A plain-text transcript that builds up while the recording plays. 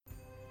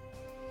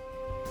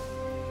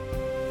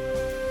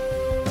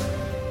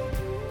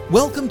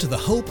Welcome to the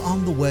Hope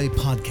on the Way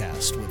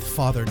podcast with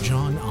Father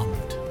John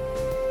Omelette.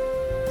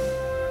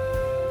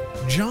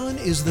 John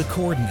is the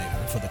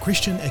coordinator for the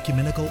Christian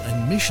Ecumenical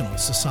and Missional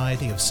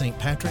Society of St.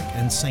 Patrick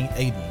and St.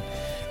 Aidan,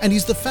 and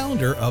he's the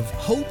founder of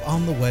Hope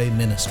on the Way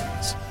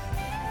Ministries.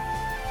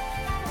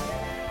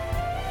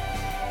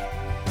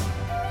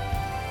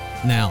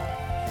 Now,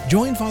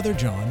 join Father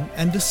John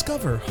and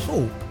discover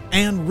hope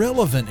and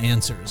relevant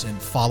answers in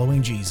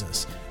following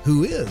Jesus,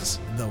 who is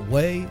the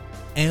way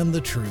and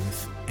the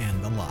truth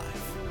and the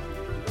life.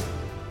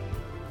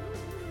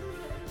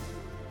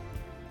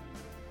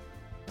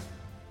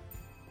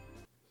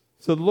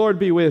 So the Lord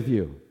be with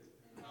you.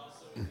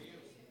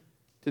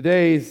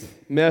 Today's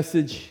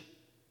message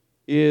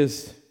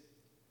is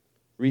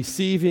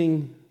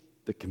receiving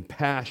the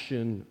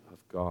compassion of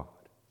God.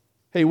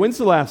 Hey, when's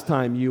the last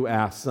time you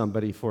asked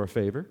somebody for a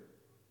favor?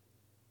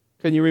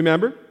 Can you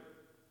remember?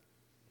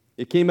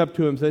 You came up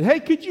to him and said, hey,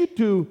 could you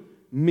do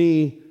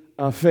me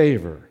a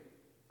favor?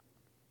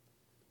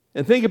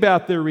 And think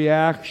about their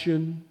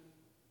reaction,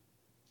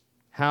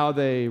 how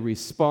they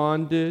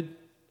responded.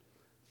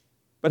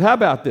 But how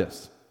about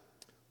this?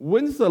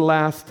 When's the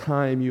last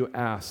time you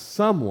asked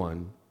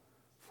someone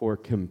for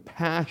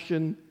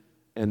compassion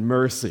and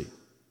mercy?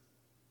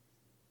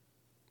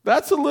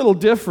 That's a little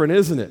different,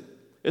 isn't it?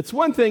 It's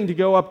one thing to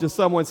go up to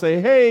someone and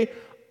say, hey,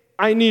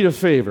 I need a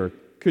favor.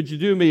 Could you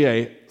do me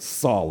a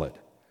solid?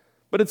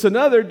 But it's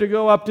another to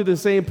go up to the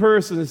same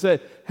person and say,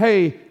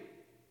 hey,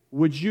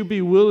 would you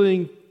be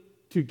willing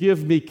to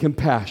give me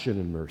compassion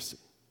and mercy?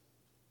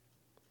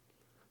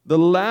 The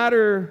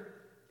latter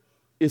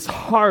is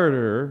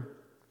harder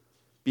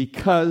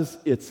because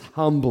it's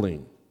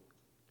humbling.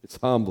 It's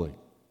humbling.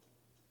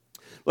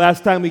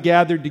 Last time we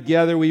gathered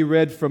together, we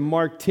read from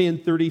Mark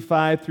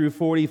 10:35 through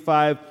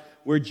 45,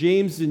 where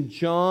James and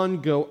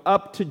John go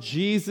up to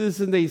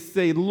Jesus and they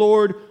say,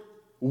 Lord,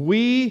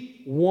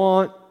 we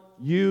want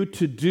you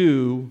to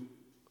do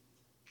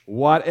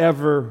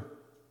whatever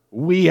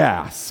we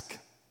ask.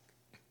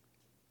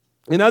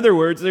 In other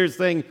words, they're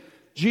saying,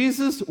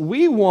 Jesus,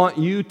 we want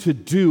you to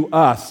do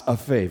us a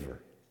favor.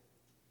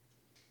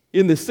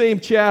 In the same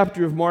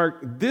chapter of Mark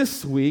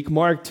this week,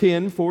 Mark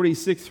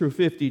 10:46 through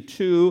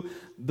 52,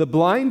 the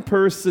blind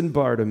person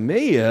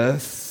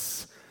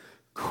Bartimaeus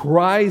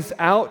cries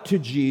out to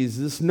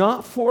Jesus,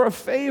 not for a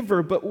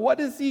favor, but what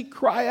does he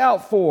cry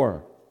out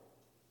for?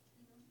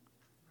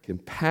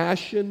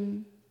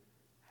 Compassion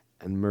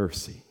and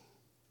mercy.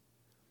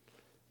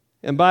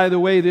 And by the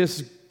way,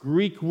 this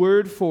Greek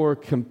word for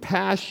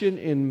compassion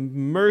and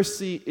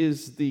mercy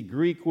is the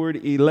Greek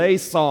word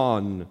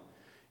eleison.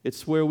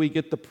 It's where we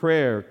get the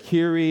prayer,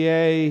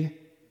 Kyrie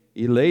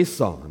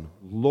eleison.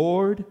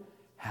 Lord,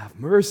 have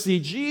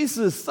mercy.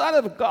 Jesus, Son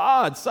of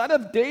God, Son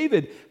of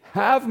David,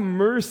 have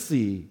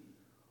mercy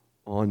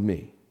on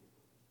me.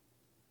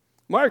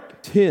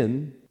 Mark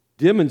 10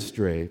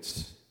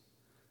 demonstrates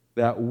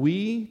that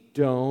we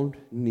don't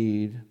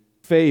need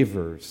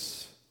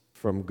favors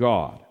from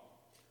God.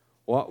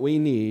 What we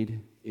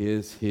need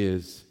is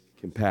His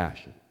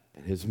compassion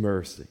and His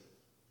mercy.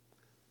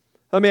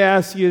 Let me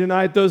ask you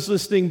tonight, those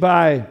listening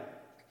by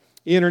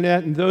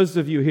internet and those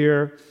of you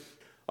here,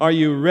 are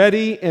you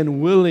ready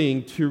and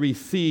willing to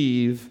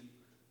receive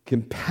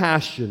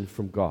compassion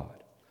from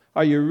God?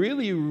 Are you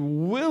really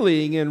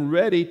willing and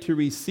ready to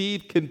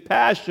receive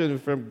compassion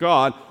from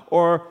God,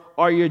 or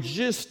are you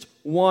just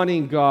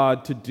wanting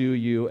God to do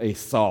you a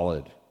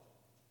solid,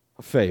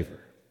 a favor?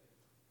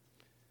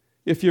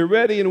 If you're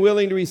ready and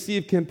willing to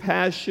receive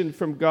compassion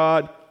from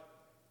God,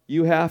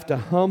 you have to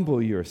humble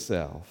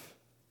yourself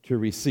to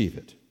receive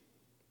it.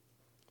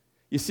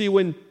 You see,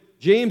 when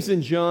James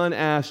and John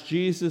asked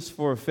Jesus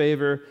for a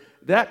favor,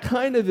 that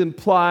kind of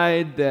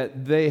implied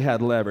that they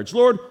had leverage.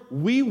 Lord,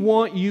 we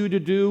want you to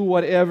do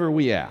whatever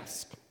we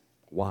ask.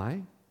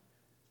 Why?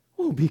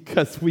 Well,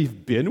 because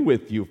we've been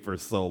with you for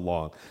so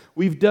long.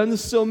 We've done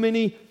so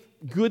many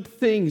good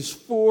things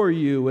for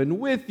you and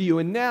with you,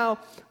 and now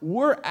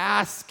we're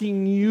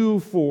asking you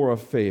for a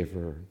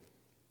favor.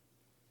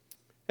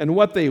 And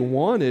what they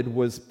wanted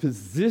was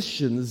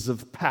positions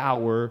of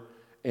power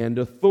and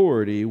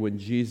authority when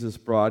Jesus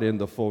brought in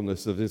the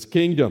fullness of His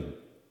kingdom.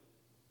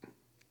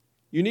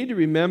 You need to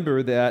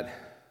remember that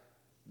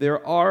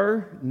there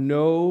are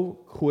no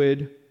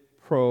quid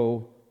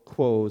pro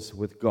quos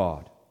with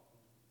God.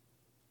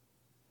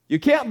 You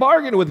can't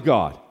bargain with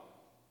God.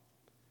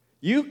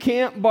 You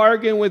can't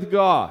bargain with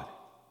God.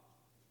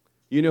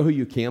 You know who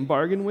you can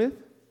bargain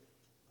with?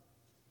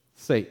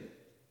 Satan.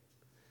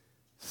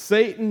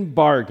 Satan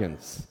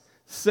bargains.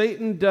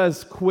 Satan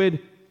does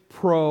quid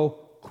pro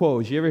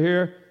quos. You ever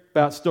hear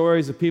about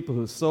stories of people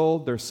who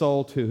sold their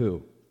soul to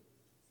who?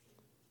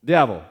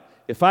 Devil.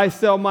 If I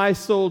sell my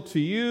soul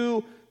to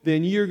you,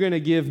 then you're going to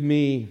give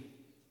me.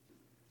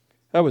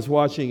 I was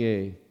watching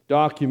a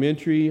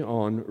documentary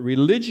on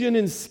religion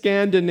in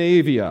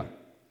Scandinavia,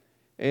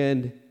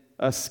 and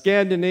a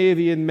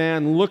Scandinavian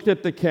man looked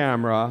at the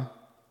camera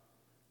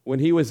when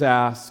he was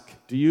asked,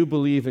 do you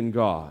believe in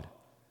God?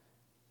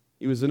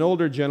 He was an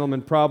older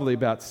gentleman, probably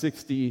about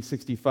 60,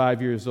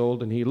 65 years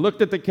old, and he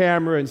looked at the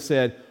camera and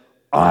said,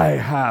 I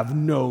have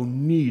no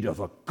need of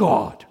a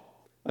God.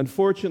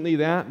 Unfortunately,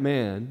 that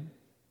man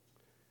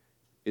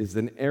is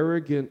an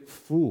arrogant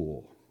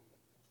fool.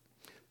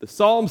 The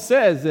psalm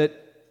says that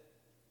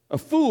a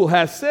fool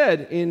has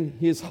said in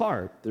his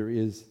heart, there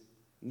is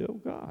no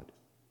God.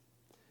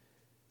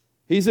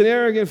 He's an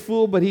arrogant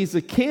fool, but he's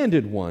a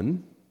candid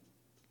one.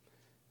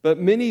 But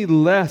many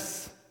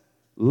less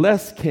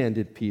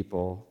candid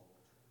people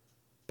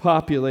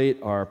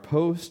populate our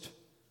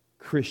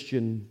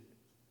post-Christian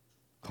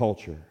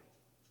culture.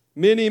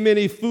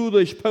 Many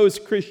foolish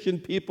post-Christian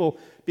people,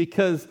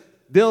 because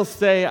they'll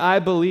say, I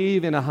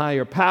believe in a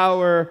higher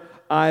power,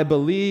 I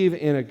believe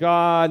in a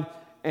God,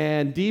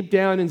 and deep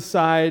down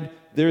inside,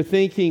 they're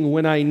thinking,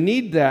 when I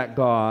need that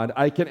God,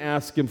 I can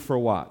ask him for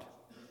what?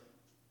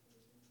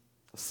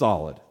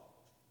 Solid.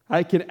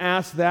 I can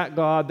ask that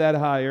God, that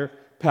higher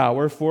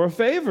power, for a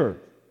favor.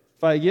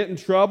 If I get in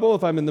trouble,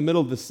 if I'm in the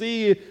middle of the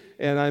sea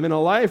and I'm in a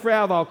life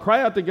raft, I'll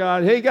cry out to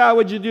God, hey God,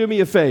 would you do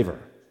me a favor?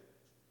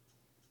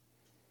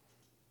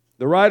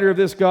 The writer of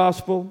this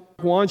gospel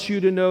wants you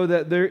to know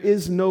that there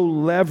is no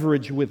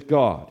leverage with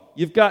God.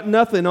 You've got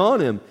nothing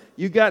on him.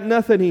 You've got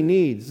nothing he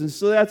needs. And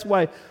so that's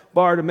why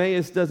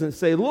Bartimaeus doesn't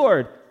say,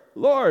 Lord,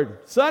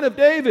 Son of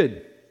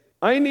David,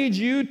 I need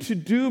you to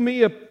do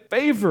me a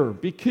favor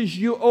because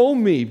you owe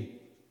me.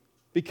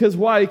 Because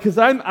why? Because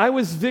I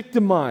was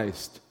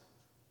victimized.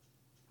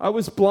 I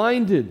was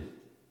blinded.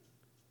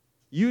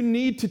 You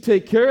need to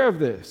take care of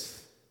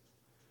this.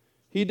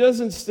 He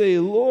doesn't say,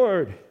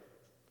 Lord,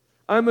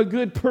 I'm a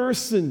good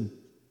person.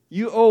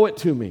 You owe it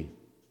to me.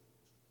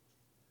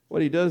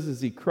 What he does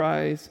is he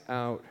cries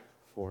out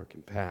for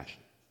compassion.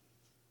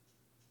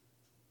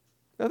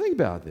 Now think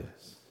about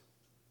this.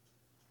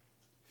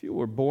 If you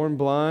were born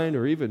blind,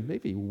 or even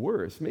maybe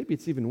worse, maybe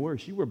it's even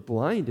worse, you were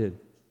blinded.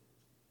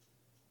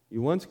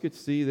 You once could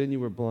see, then you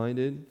were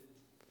blinded.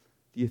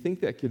 Do you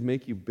think that could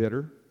make you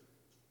bitter?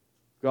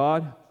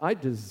 God, I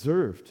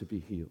deserve to be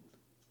healed.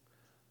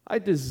 I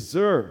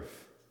deserve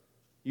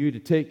you to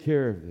take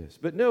care of this.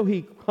 But no,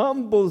 he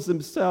humbles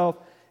himself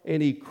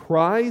and he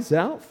cries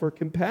out for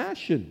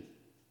compassion.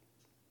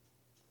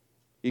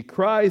 He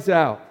cries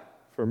out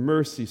for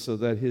mercy so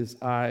that his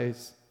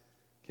eyes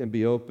can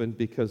be opened,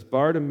 because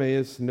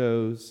Bartimaeus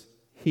knows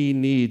he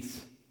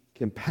needs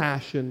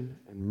compassion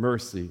and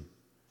mercy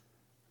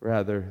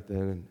rather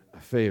than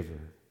a favor.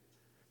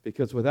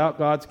 Because without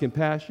God's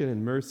compassion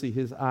and mercy,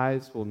 his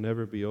eyes will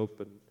never be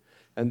opened.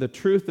 And the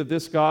truth of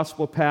this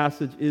gospel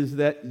passage is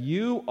that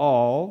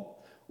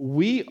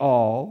we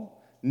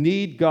all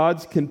need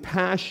God's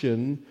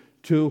compassion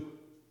to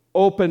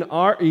open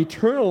our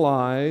eternal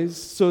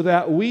eyes so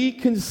that we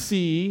can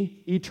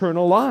see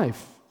eternal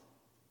life.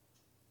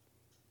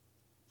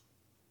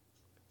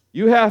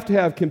 You have to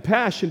have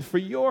compassion for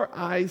your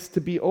eyes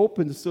to be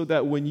opened so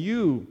that when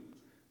you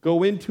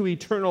go into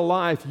eternal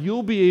life,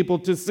 you'll be able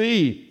to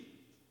see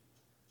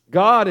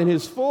God in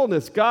his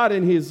fullness, God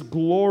in his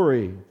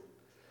glory.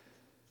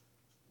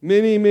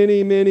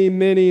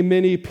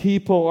 Many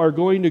people are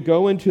going to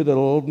go into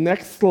the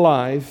next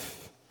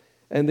life,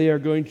 and they are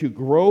going to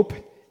grope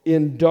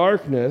in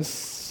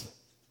darkness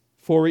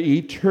for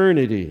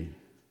eternity,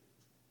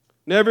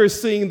 never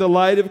seeing the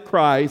light of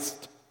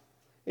Christ,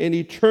 and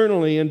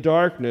eternally in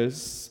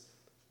darkness,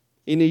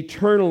 and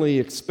eternally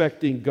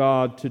expecting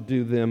God to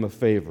do them a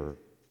favor.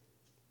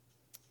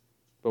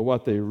 But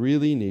what they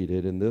really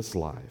needed in this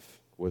life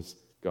was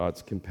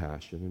God's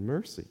compassion and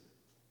mercy.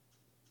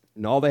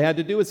 And all they had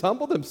to do was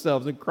humble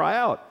themselves and cry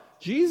out,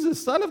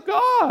 Jesus, Son of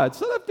God,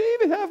 Son of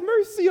David, have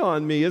mercy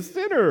on me, a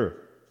sinner.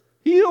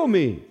 Heal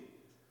me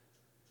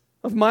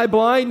of my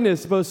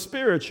blindness, both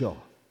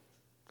spiritual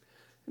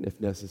and, if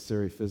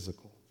necessary,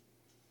 physical.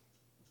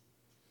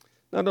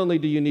 Not only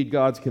do you need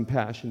God's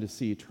compassion to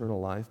see eternal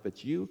life,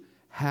 but you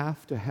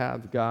have to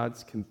have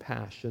God's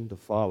compassion to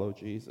follow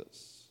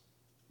Jesus.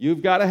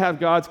 You've got to have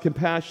God's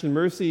compassion and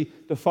mercy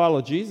to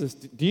follow Jesus.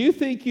 Do you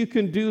think you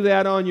can do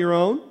that on your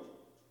own?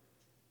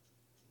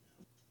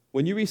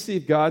 When you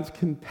receive God's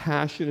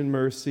compassion and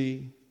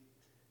mercy,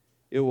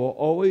 it will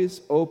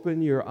always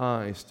open your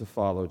eyes to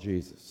follow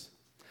Jesus.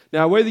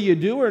 Now, whether you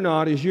do or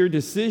not is your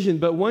decision,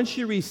 but once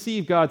you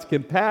receive God's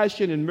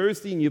compassion and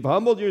mercy and you've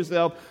humbled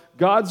yourself,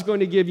 God's going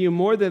to give you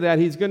more than that.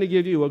 He's going to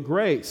give you a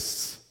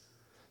grace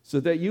so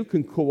that you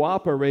can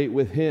cooperate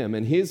with him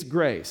and his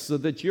grace, so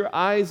that your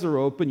eyes are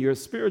open, your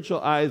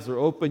spiritual eyes are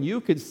open, you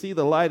can see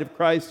the light of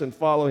Christ and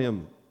follow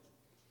him.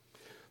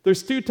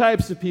 There's two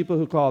types of people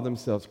who call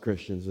themselves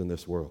Christians in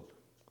this world: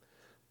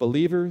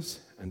 believers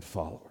and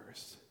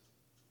followers.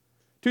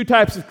 Two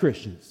types of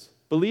Christians: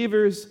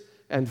 believers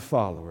and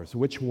followers.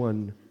 Which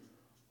one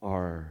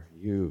are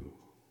you?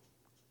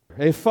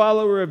 A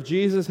follower of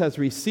Jesus has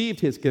received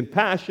his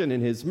compassion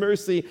and his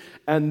mercy,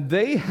 and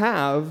they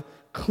have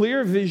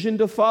clear vision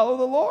to follow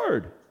the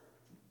Lord.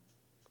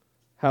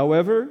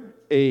 However,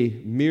 a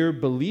mere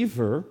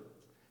believer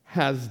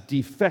has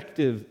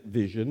defective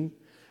vision,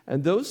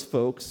 and those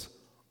folks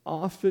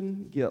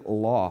often get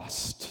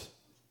lost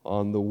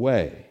on the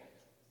way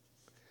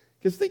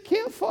because they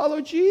can't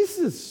follow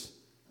Jesus.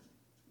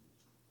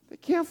 They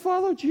can't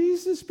follow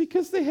Jesus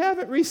because they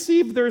haven't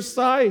received their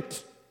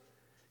sight.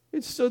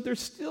 And so they're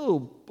still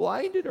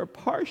blinded or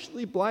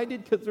partially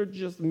blinded because they're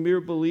just mere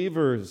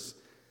believers.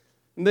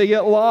 And they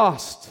get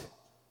lost.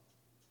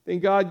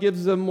 And God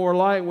gives them more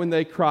light when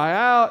they cry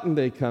out and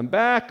they come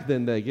back,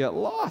 then they get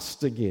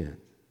lost again.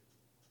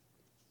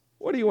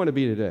 What do you want to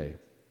be today?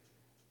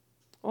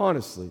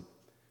 Honestly,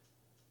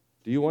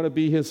 do you want to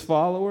be his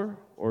follower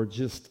or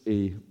just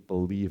a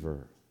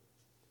believer?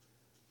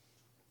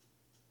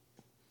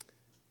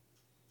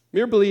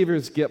 Mere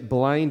believers get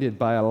blinded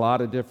by a lot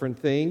of different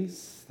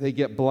things. They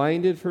get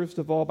blinded, first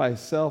of all, by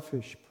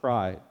selfish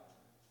pride.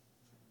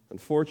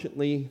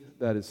 Unfortunately,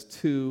 that is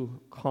too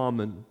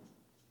common.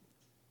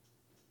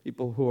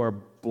 People who are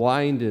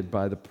blinded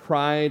by the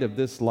pride of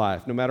this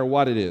life, no matter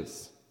what it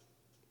is.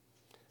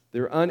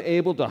 They're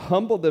unable to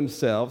humble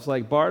themselves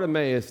like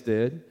Bartimaeus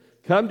did,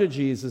 come to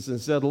Jesus and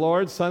said,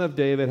 Lord, Son of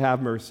David,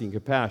 have mercy and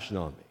compassion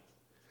on me.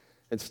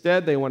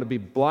 Instead, they want to be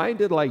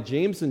blinded like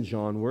James and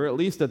John were, at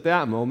least at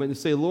that moment, and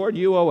say, Lord,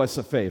 you owe us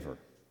a favor.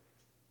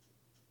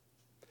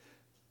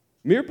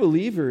 Mere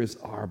believers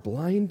are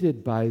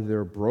blinded by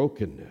their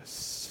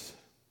brokenness.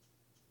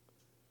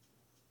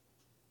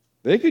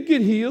 They could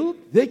get healed.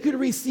 They could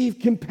receive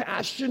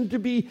compassion to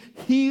be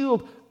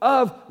healed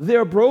of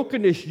their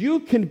brokenness. You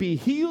can be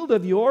healed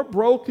of your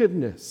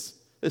brokenness,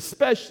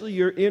 especially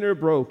your inner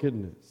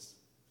brokenness,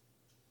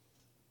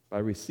 by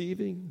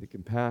receiving the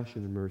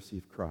compassion and mercy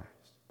of Christ.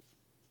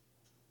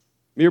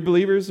 Mere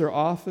believers are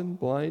often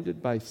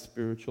blinded by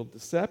spiritual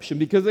deception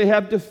because they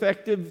have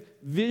defective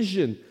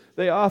vision.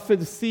 They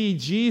often see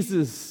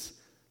Jesus,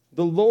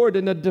 the Lord,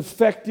 in a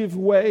defective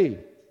way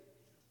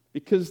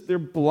because they're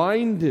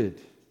blinded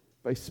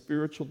by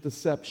spiritual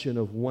deception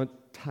of one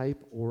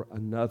type or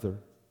another.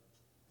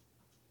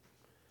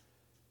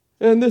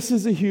 And this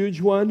is a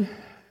huge one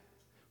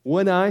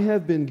I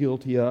have been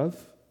guilty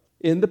of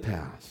in the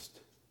past,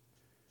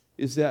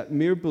 is that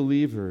mere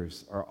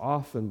believers are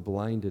often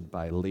blinded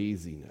by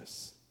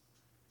laziness.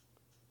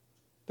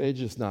 They're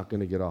just not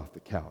going to get off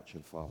the couch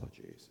and follow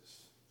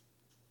Jesus.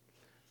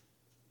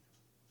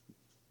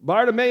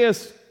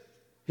 Bartimaeus,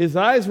 his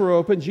eyes were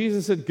open.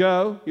 Jesus said,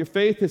 go, your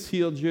faith has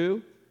healed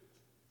you.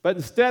 But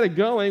instead of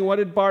going, what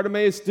did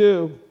Bartimaeus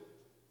do?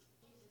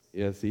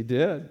 Yes, he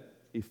did.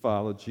 He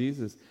followed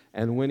Jesus.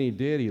 And when he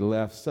did, he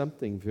left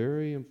something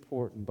very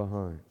important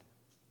behind.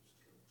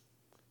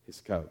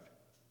 His coat.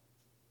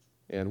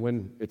 And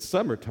when it's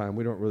summertime,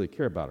 we don't really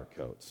care about our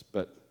coats.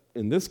 But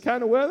in this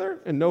kind of weather,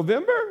 in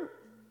November,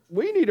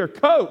 we need our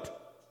coat.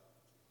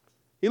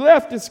 He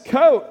left his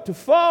coat to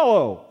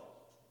follow.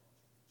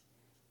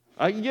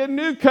 I can get a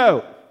new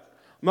coat.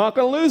 I'm not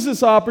going to lose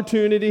this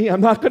opportunity.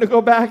 I'm not going to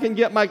go back and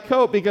get my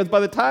coat because by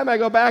the time I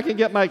go back and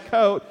get my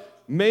coat,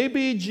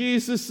 maybe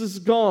Jesus is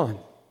gone.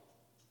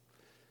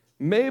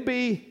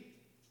 Maybe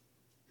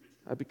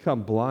I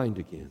become blind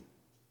again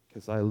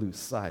because I lose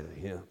sight of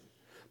him.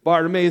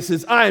 Bartimaeus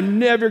says, I am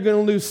never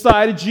going to lose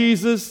sight of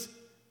Jesus.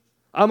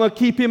 I'm going to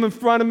keep him in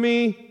front of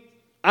me.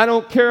 I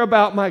don't care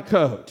about my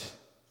coat.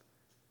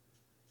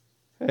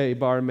 Hey,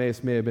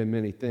 Bartimaeus may have been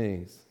many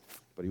things,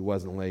 but he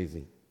wasn't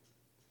lazy.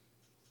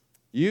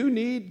 You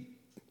need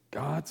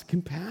God's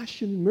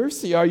compassion and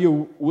mercy. Are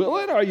you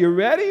willing? Are you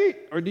ready?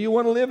 Or do you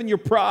want to live in your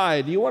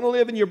pride? Do you want to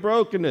live in your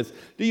brokenness?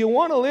 Do you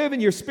want to live in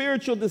your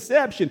spiritual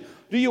deception?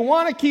 Do you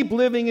want to keep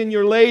living in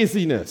your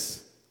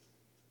laziness?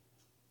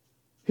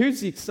 Here's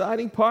the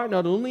exciting part.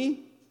 Not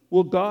only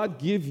will God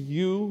give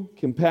you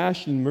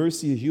compassion and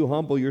mercy as you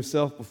humble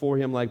yourself before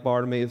him like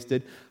Bartimaeus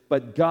did,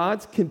 but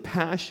God's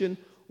compassion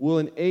will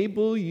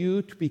enable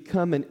you to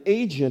become an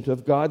agent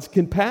of God's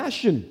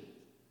compassion.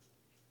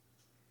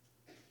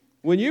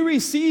 When you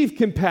receive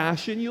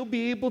compassion, you'll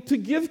be able to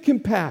give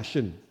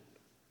compassion.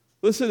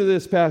 Listen to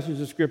this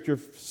passage of Scripture,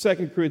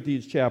 2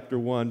 Corinthians chapter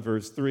 1,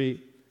 verse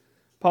 3.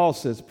 Paul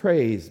says,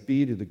 praise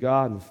be to the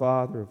God and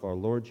Father of our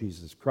Lord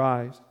Jesus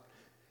Christ.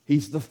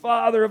 He's the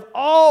Father of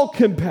all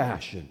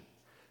compassion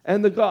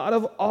and the God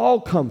of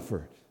all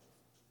comfort,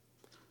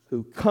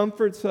 who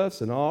comforts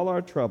us in all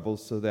our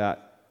troubles so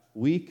that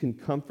we can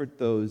comfort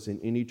those in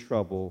any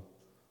trouble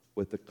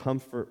with the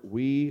comfort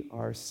we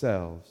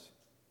ourselves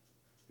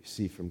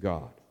receive from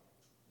God.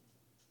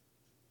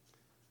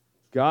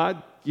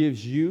 God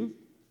gives you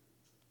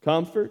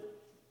comfort,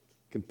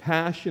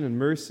 compassion, and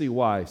mercy.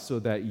 Why? So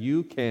that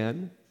you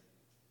can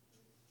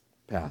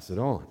pass it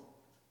on.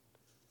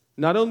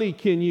 Not only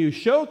can you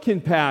show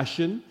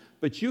compassion,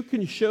 but you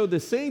can show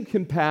the same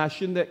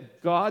compassion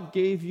that God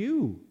gave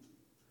you.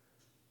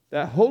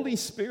 That Holy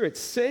Spirit,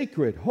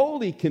 sacred,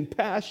 holy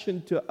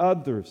compassion to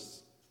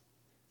others.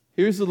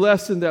 Here's the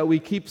lesson that we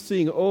keep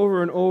seeing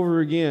over and over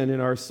again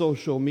in our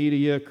social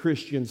media,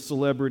 Christian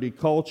celebrity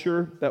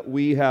culture that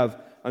we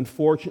have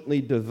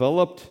unfortunately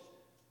developed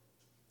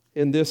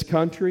in this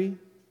country.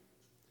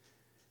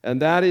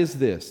 And that is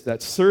this,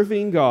 that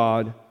serving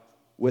God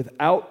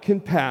without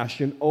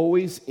compassion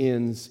always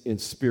ends in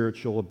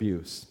spiritual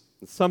abuse,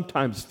 and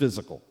sometimes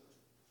physical.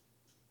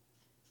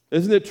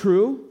 Isn't it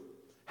true?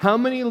 How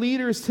many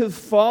leaders have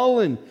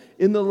fallen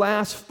in the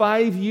last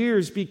 5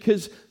 years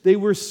because they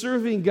were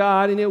serving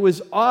God and it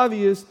was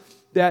obvious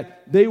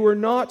that they were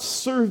not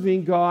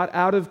serving God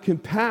out of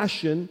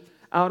compassion,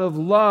 out of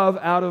love,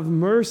 out of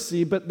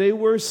mercy, but they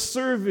were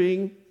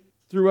serving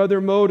through other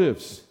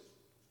motives.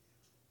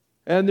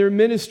 And their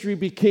ministry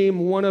became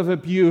one of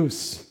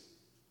abuse,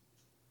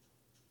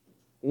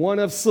 one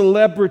of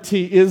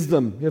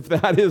celebrityism, if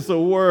that is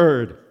a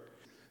word.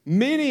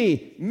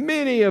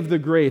 Many of the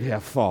great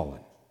have fallen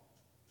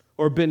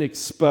or been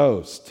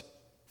exposed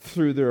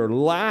through their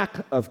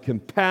lack of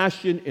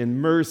compassion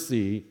and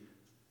mercy,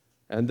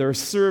 and their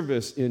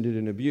service ended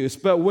in abuse.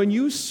 But when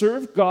you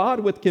serve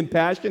God with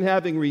compassion,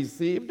 having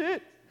received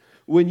it,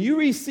 when you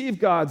receive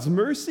God's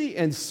mercy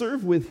and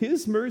serve with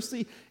His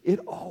mercy, it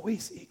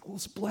always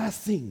equals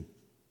blessing.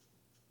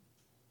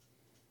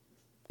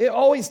 It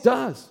always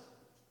does.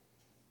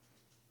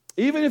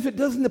 Even if it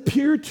doesn't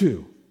appear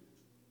to.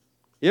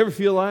 You ever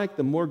feel like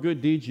the more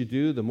good deeds you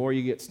do, the more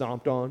you get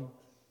stomped on?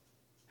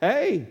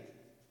 Hey,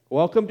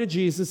 welcome to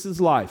Jesus'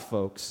 life,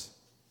 folks.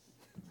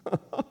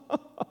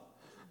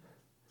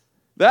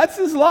 That's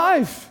His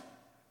life.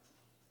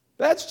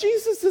 That's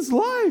Jesus'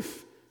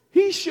 life.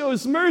 He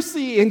shows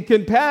mercy and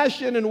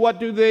compassion, and what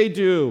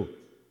do?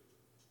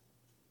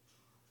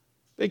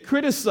 They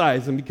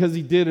criticize Him because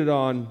He did it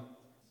on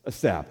a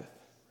Sabbath.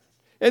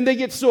 And they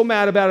get so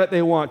mad about it,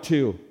 they want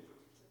to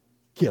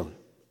kill Him.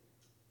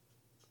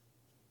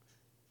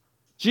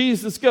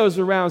 Jesus goes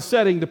around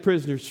setting the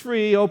prisoners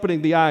free,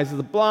 opening the eyes of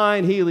the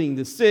blind, healing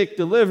the sick,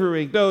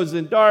 delivering those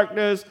in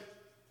darkness,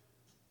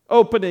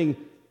 opening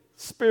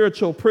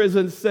spiritual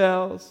prison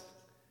cells,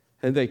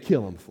 and they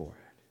kill Him for it.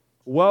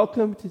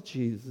 Welcome to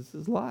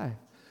Jesus' life.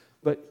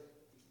 But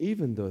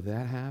even though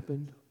that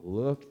happened,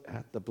 look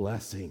at the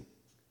blessing.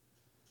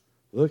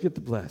 Look at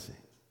the blessing.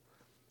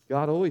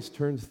 God always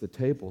turns the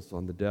tables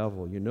on the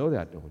devil. You know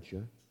that, don't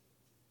you?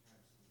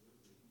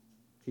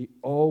 He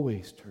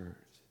always turns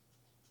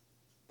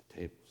the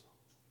tables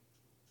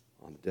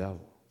on the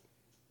devil.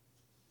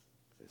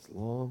 As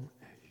long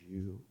as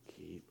you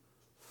keep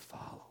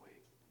following.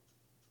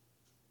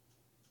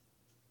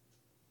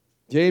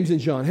 James and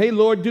John, hey,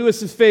 Lord, do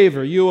us a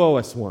favor. You owe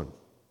us one.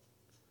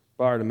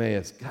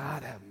 Bartimaeus,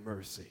 God have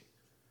mercy.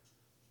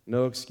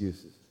 No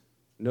excuses.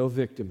 No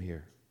victim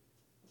here.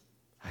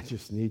 I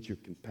just need your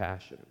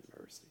compassion and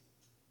mercy.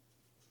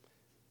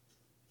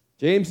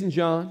 James and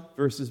John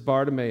versus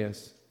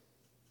Bartimaeus.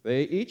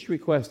 They each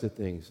requested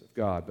things of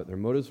God, but their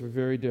motives were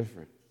very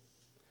different.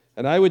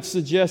 And I would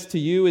suggest to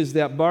you is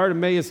that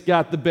Bartimaeus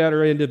got the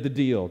better end of the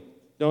deal.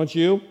 Don't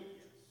you?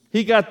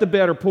 He got the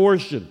better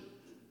portion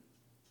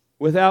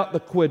without the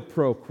quid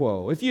pro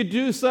quo. If you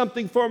do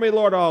something for me,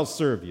 Lord, I'll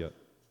serve you.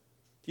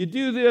 If you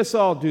do this,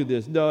 I'll do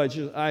this. No, it's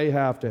just, I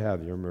have to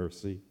have your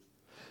mercy.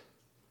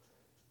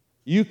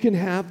 You can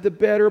have the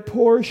better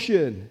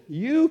portion.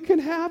 You can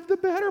have the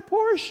better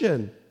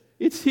portion.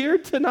 It's here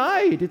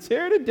tonight. It's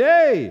here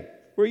today.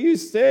 Where you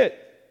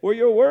sit, where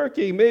you're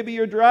working. Maybe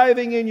you're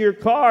driving in your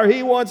car.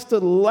 He wants to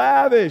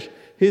lavish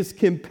His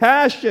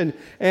compassion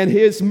and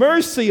His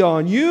mercy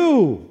on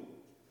you.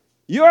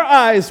 Your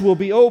eyes will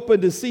be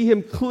open to see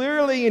Him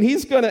clearly, and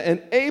He's going to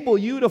enable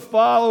you to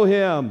follow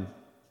Him.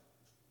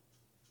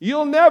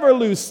 You'll never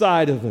lose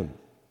sight of Him.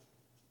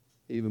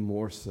 Even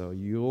more so,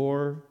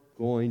 you're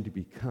going to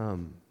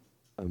become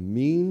a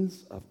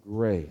means of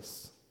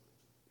grace,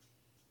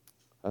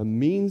 a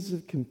means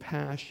of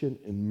compassion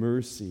and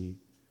mercy,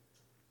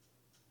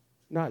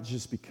 not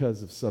just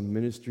because of some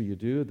ministry you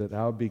do, that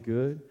would be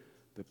good,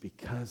 but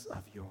because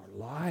of your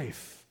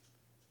life.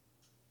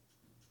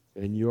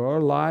 And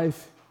your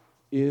life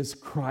is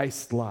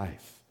Christ's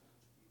life.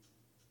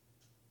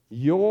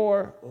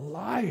 Your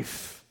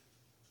life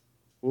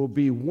will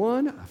be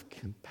one of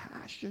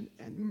compassion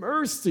and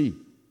mercy.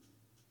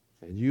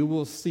 And you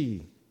will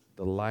see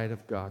the light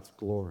of God's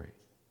glory.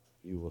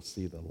 You will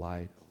see the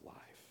light of life.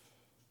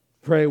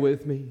 Pray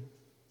with me.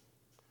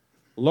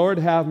 Lord,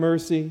 have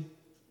mercy.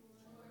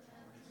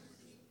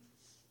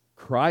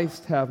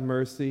 Christ, have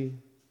mercy.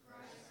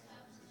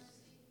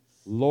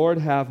 Lord,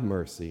 have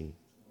mercy.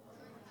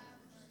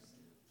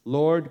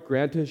 Lord,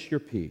 grant us your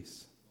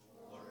peace.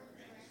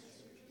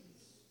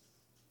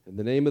 In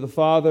the name of the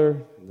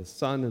Father, and the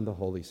Son, and the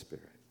Holy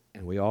Spirit.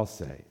 And we all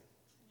say,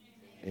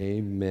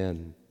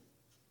 Amen.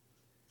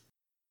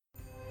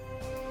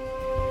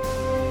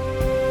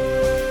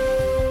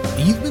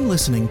 You've been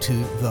listening to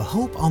the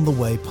Hope on the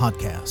Way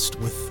podcast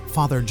with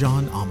Father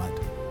John Ahmed.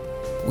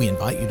 We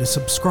invite you to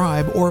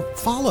subscribe or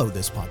follow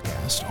this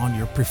podcast on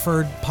your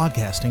preferred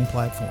podcasting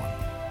platform.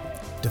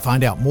 To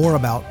find out more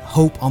about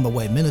Hope on the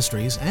Way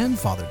Ministries and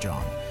Father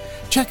John,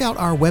 check out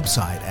our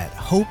website at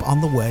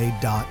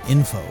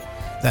hopeontheway.info.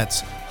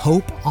 That's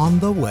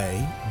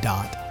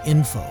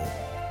hopeontheway.info.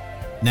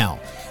 Now,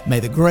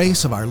 may the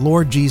grace of our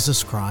Lord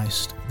Jesus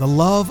Christ, the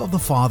love of the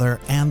Father,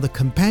 and the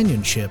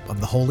companionship of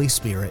the Holy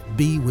Spirit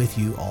be with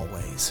you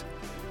always.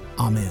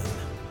 Amen.